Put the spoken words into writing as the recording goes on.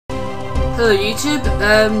Hello YouTube,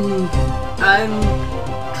 I'm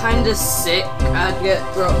kinda sick. I get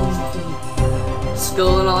brought home from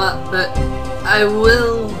school and all that, but I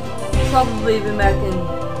will probably be making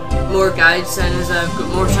more guides soon as I've got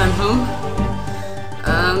more time home.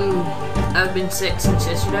 I've been sick since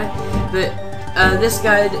yesterday, but this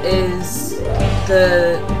guide is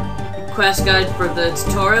the quest guide for the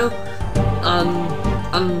tutorial.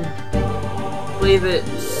 I believe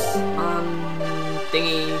it's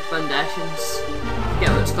Thingy Foundations, I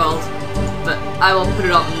forget what it's called, but I will put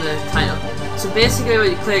it up in the title. So basically what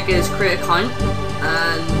you click is create account,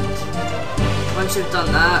 and once you've done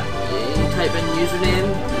that, you type in username.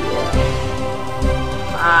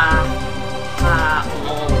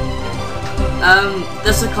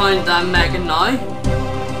 This account that I'm making now,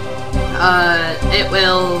 it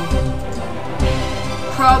will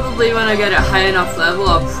probably, when I get it high enough level,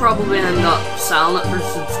 I'll probably end up selling it for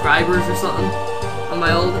subscribers or something. On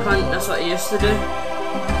my old account, that's what I used to do,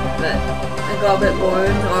 but I got a bit bored,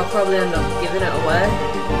 or I'll probably end up giving it away.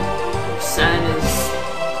 Saying is,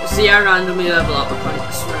 see, I randomly level up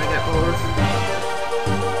accounts when I get bored.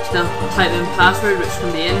 Still type in password, which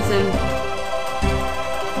can be anything.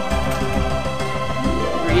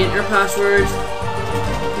 Re-enter password.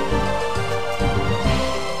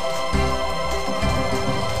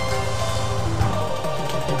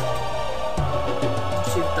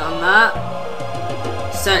 Once you've done that,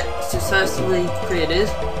 successfully created.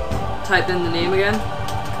 Type in the name again.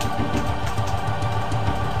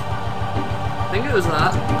 I think it was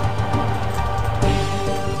that.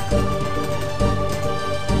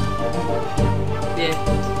 Yeah.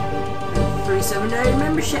 379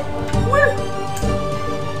 membership. Woo!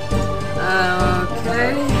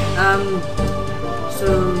 Okay. So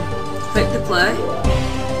click to play.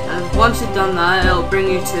 And once you've done that, it'll bring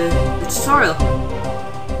you to the tutorial.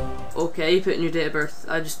 Okay, you put in your date of birth.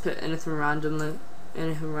 I just put anything random in.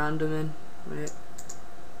 Wait.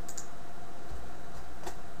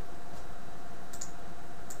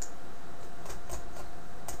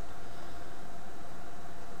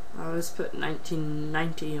 I always put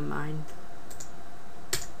 1990 in mine.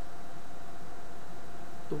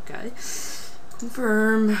 Okay.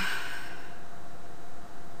 Confirm.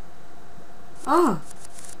 Ah.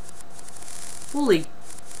 Holy.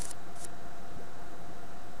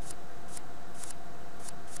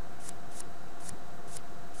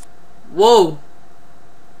 Whoa!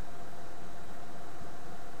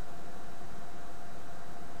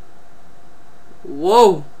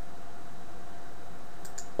 Whoa!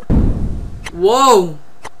 Whoa!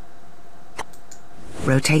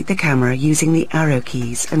 Rotate the camera using the arrow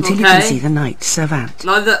keys until you can see the knight servant.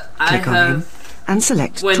 Now that click on him and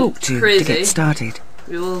select Talk to get started.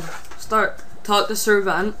 We will start Talk to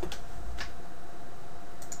Servant.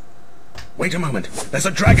 Wait a moment, there's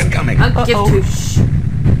a dragon coming. I'll give to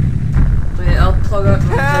Wait, I'll plug out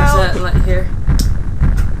my headset and let you hear.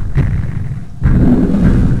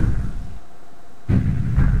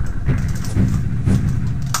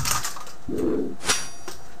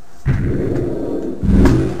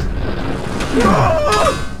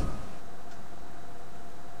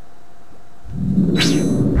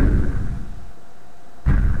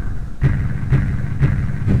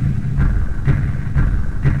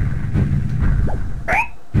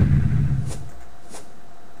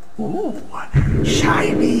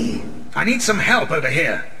 Shiny. I need some help over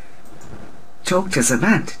here. Talk to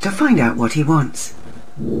Savant to find out what he wants.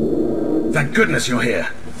 Thank goodness you're here.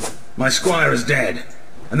 My squire is dead,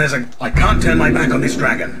 and I can't turn my back on this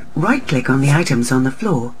dragon. Right-click on the items on the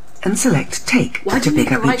floor and select Take to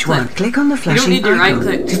pick up each one. Click on the flashing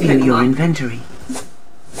icon to view your inventory.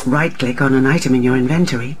 Right-click on an item in your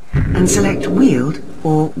inventory and select Wield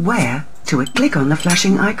or Wear to click on the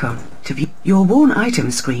flashing icon to view. Your worn item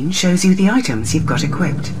screen shows you the items you've got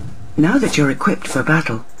equipped. Now that you're equipped for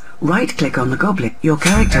battle, right-click on the goblin. Your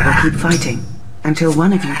character will keep fighting until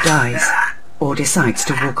one of you dies or decides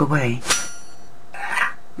to walk away.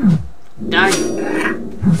 Die.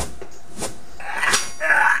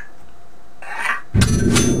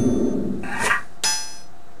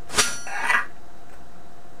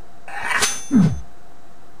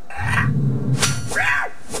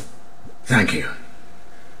 Thank you.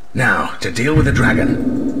 Now, to deal with the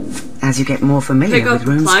dragon. As you get more familiar with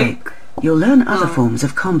RuneScape, you'll learn other forms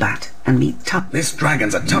of combat and meet tough. This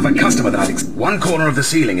dragon's a tougher customer than I'd expected. One corner of the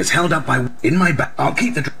ceiling is held up by in my back. I'll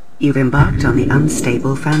keep the. You've embarked on the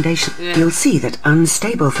Unstable Foundation. Yeah. You'll see that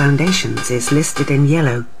Unstable Foundations is listed in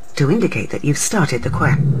yellow to indicate that you've started the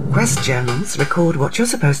quest. Quest journals record what you're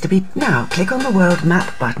supposed to be. Now click on the World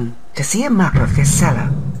Map button to see a map of this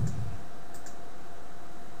cellar.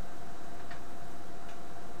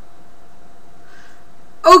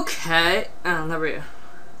 Okay, and there we go.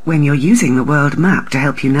 When you're using the world map to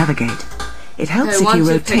help you navigate, it helps if you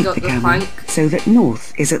rotate the camera so that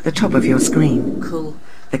north is at the top of your screen. Cool.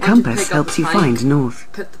 The compass helps you find north.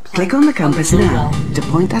 Click on the compass now to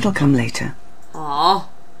point that'll come later. Aww.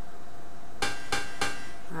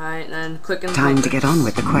 Right, then click on Time to get on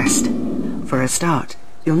with the quest. For a start,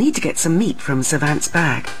 you'll need to get some meat from Savant's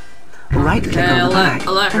bag. Right-click on the bag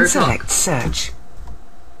and select Search.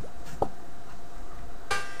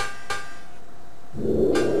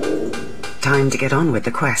 Time to get on with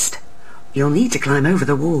the quest. You'll need to climb over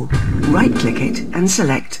the wall. Right-click it and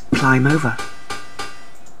select Climb Over.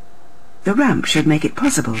 The ramp should make it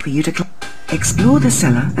possible for you to explore the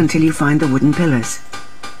cellar until you find the wooden pillars.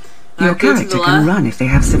 Your character can run if they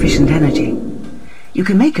have sufficient energy. You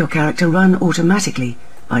can make your character run automatically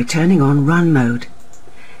by turning on Run mode.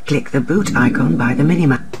 Click the boot icon by the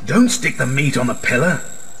minimap. Don't stick the meat on the pillar.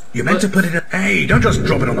 You're meant to put it in... Hey, don't just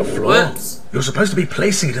drop it on the floor. What? You're supposed to be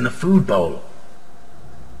placing it in the food bowl.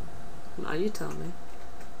 Now you tell me.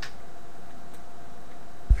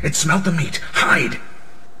 It smelled the meat. Hide.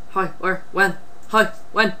 Hi, where, when? Hi,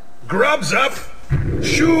 when? Grubs up.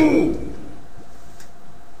 Shoo.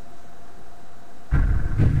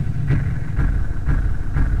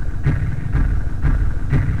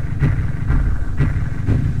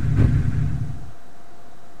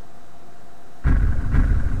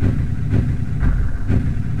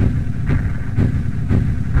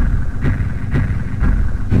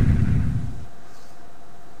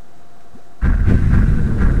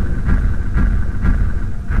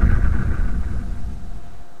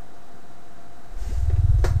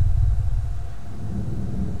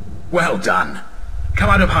 Well done. Come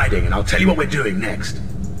out of hiding and I'll tell you what we're doing next.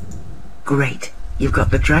 Great. You've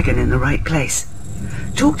got the dragon in the right place.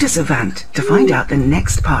 Talk to Savant to find out the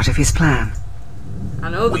next part of his plan. I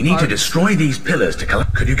know the We need to destroy these pillars to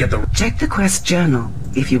collect... Could you get the... Check the quest journal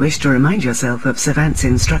if you wish to remind yourself of Savant's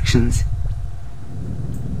instructions.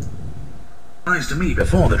 Nice to me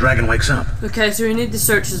before the dragon wakes up. Okay, so we need to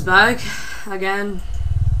search his bag again.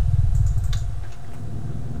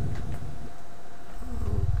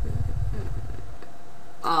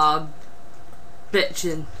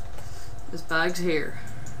 Bitchin'. His bag's here.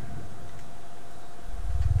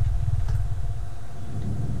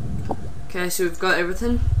 Okay, so we've got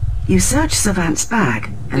everything. You search Savant's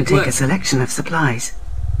bag and take a selection of supplies.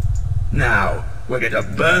 Now, we're going to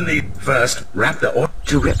burn the... First, wrap the oil...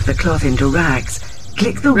 To rip the cloth into rags,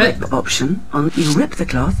 click the rip option on... You rip the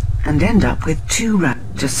cloth and end up with 2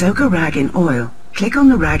 rags. To soak a rag in oil, click on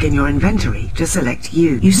the rag in your inventory to select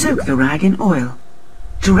You. You soak the rag in oil.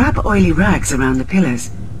 To wrap oily rags around the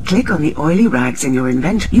pillars, click on the oily rags in your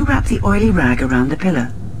inventory. You wrap the oily rag around the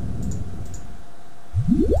pillar.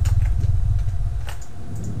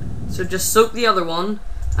 So just soak the other one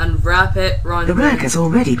and wrap it round the rag has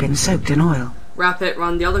already been soaked in oil. Wrap it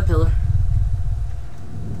round the other pillar.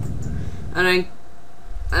 And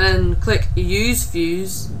then click Use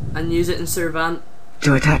Fuse and use it in Savant.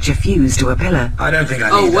 To attach a fuse to a pillar. I don't think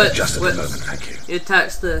I need that just at the moment, thank you.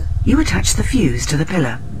 You attach the fuse to the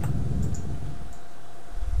pillar.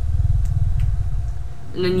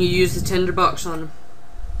 And then you use the tinderbox on him.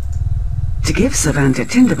 To give Savant a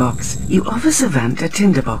tinderbox, you offer Savant a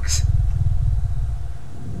tinderbox.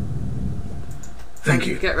 Thank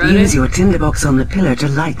you. Get ready. Use your tinderbox on the pillar to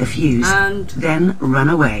light the fuse. And then run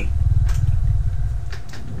away.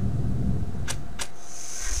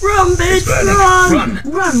 Run, bitch, run!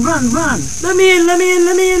 Run, run, run! Let me in, let me in,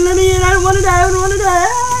 let me in, let me in! I don't wanna die, I don't wanna die!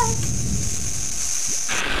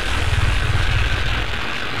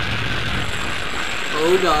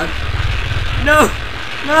 Oh god. No!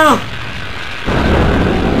 No!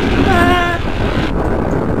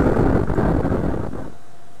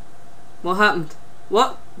 What happened?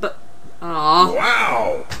 What? But... Aww.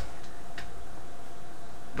 Wow!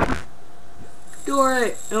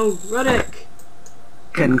 Dory! No, Ruddick!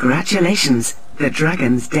 Congratulations, the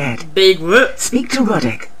dragon's dead. Big whoop. Speak to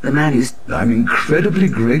Ruddick, the man who's... I'm incredibly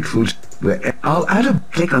grateful. I'll add a...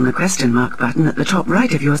 Click on the question mark button at the top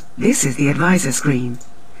right of yours. This is the advisor screen.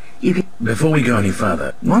 You can... Before we go any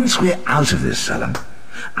further, once we're out of this cellar,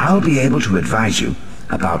 I'll be able to advise you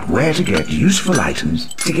about where to get useful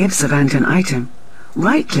items. To give Savant an item,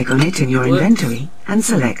 right-click on it in your inventory and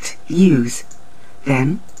select Use.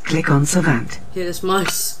 Then, click on Savant. Hit this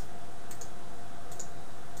mouse.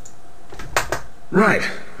 Right,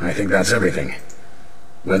 I think that's everything.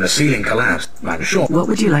 When the ceiling collapsed, I'm sure... What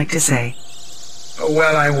would you like to say?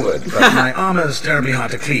 Well, I would, but my armor's terribly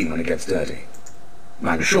hard to clean when it gets dirty.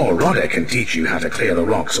 I'm sure Roderick can teach you how to clear the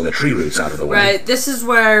rocks or the tree roots out of the way. Right, this is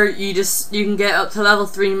where you can get up to level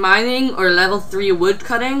 3 mining or level 3 wood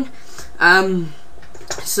cutting.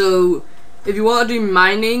 So if you want to do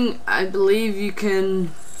mining, I believe you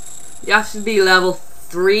have to be level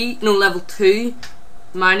 2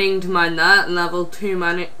 mining to mine that, and level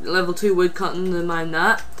 2 wood cutting to mine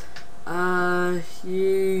that.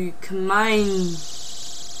 You can mine.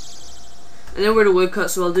 I know where the wood cut,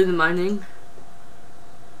 so I'll do the mining.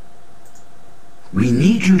 We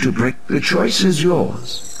need you to break. The choice is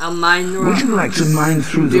yours. I'll mine the rocks. Would you like to mine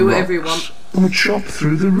through the do rocks whatever you want. or chop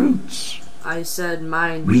through the roots? I said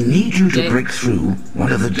mine. We need you to Okay. break through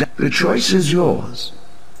one of the choice is yours.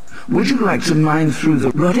 Would you like to mine through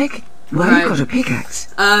the... Roderick, while Right. you've got a pickaxe,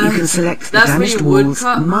 you can select the that's where damaged your wood walls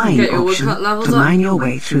cut- mine get your wood option cut levels to up. mine your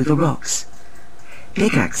way through the rocks.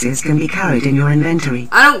 Pickaxes can be carried in your inventory,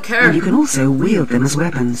 I don't care. and you can also wield them as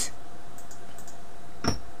weapons.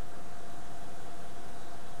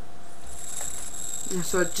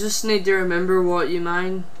 So I just need to remember what you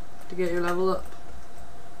mine to get your level up.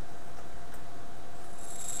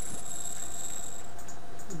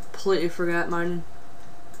 Completely forget mining.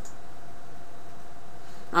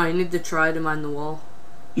 Oh, you need to try to mine the wall.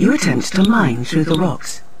 You attempt to mine through the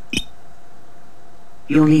rocks.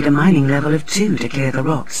 You'll need a mining level of 2 to clear the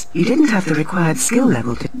rocks. You didn't have the required skill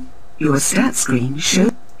level to... Your stat screen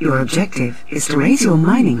shows your objective is to raise your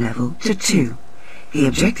mining level to 2. The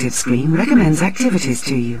objective screen recommends activities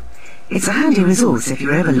to you. It's a handy resource if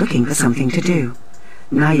you're ever looking for something to do.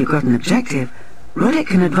 Now you've got an objective, Roderick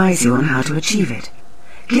can advise you on how to achieve it.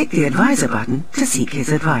 Click the advisor button to seek his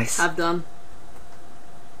advice. I've done.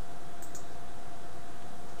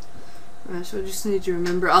 Right, so I just need to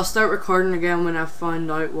remember. I'll start recording again when I find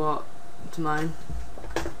out what to mine.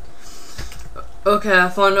 Okay, I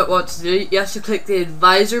found out what to do. You have to click the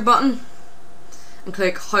advisor button and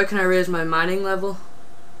click how can I raise my mining level,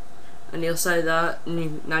 and you'll say that,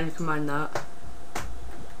 and now you can mine that.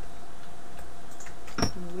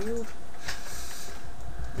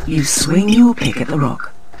 You swing your pick at the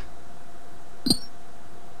rock.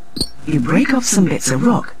 You break off some bits of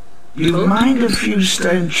rock. You've mined a few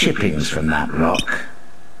stone chippings from that rock.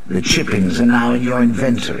 The chippings are now in your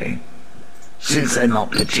inventory. Since they're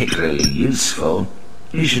not particularly useful,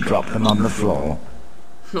 you should drop them on the floor.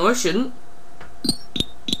 No, I shouldn't.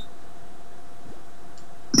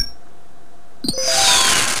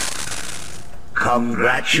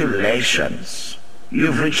 Congratulations.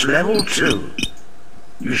 You've reached level 2.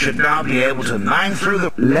 You should now be able to mine through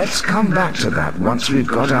the... Let's come back to that once we've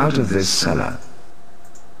got out of this cellar.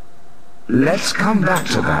 Let's come back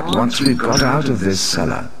to that once we've got out of this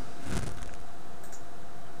cellar.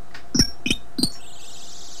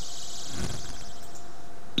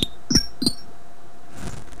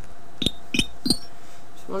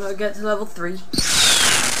 Just want to get to level 3.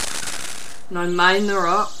 Now mine the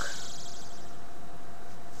rock.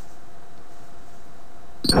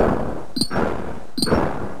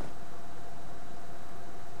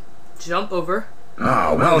 Jump over.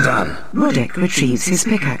 Ah, well done. Roderick retrieves his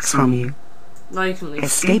pickaxe from you. Now you can leave.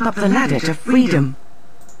 Escape up the ladder to freedom.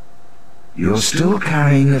 You're still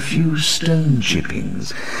carrying a few stone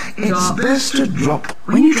chippings. It's Drop. best to drop...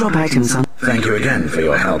 When you drop items on... Thank you again for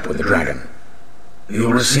your help with the dragon.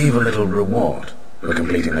 You'll receive a little reward for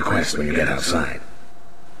completing the quest when you get outside.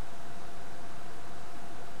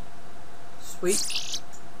 Sweet.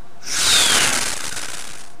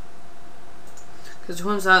 Because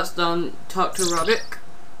once that's done, talk to Roderick.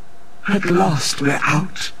 At last we're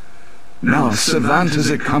out. Now Savant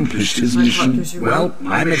has accomplished his mission. Well,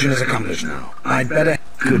 my mission is accomplished now. I'd better...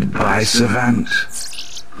 Goodbye, Savant.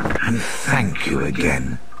 And thank you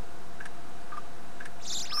again.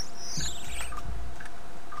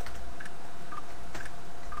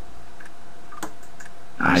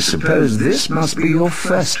 I suppose this must be your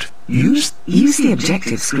first. Use the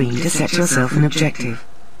objective screen to set yourself an objective.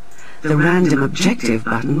 The random objective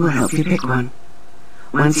button will help you pick one.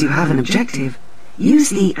 Once you have an objective, use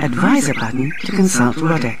the advisor button to consult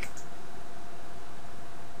Roderick.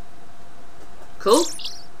 Cool.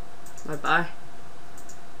 Bye-bye.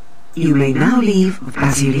 You may now leave.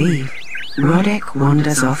 As you leave, Roderick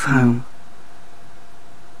wanders off home.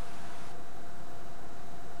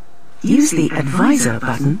 Use the advisor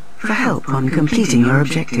button for help on completing your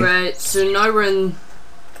objective. Right, so now we're in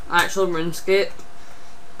actual RuneScape,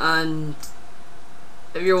 and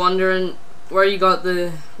if you're wondering where you got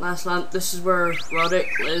the last lamp, this is where Roderick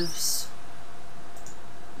lives.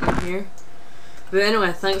 In here. But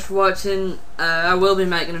anyway, thanks for watching. I will be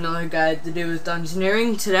making another guide to do with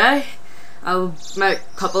dungeoneering today. I'll make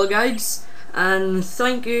a couple of guides, and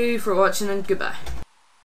thank you for watching, and goodbye.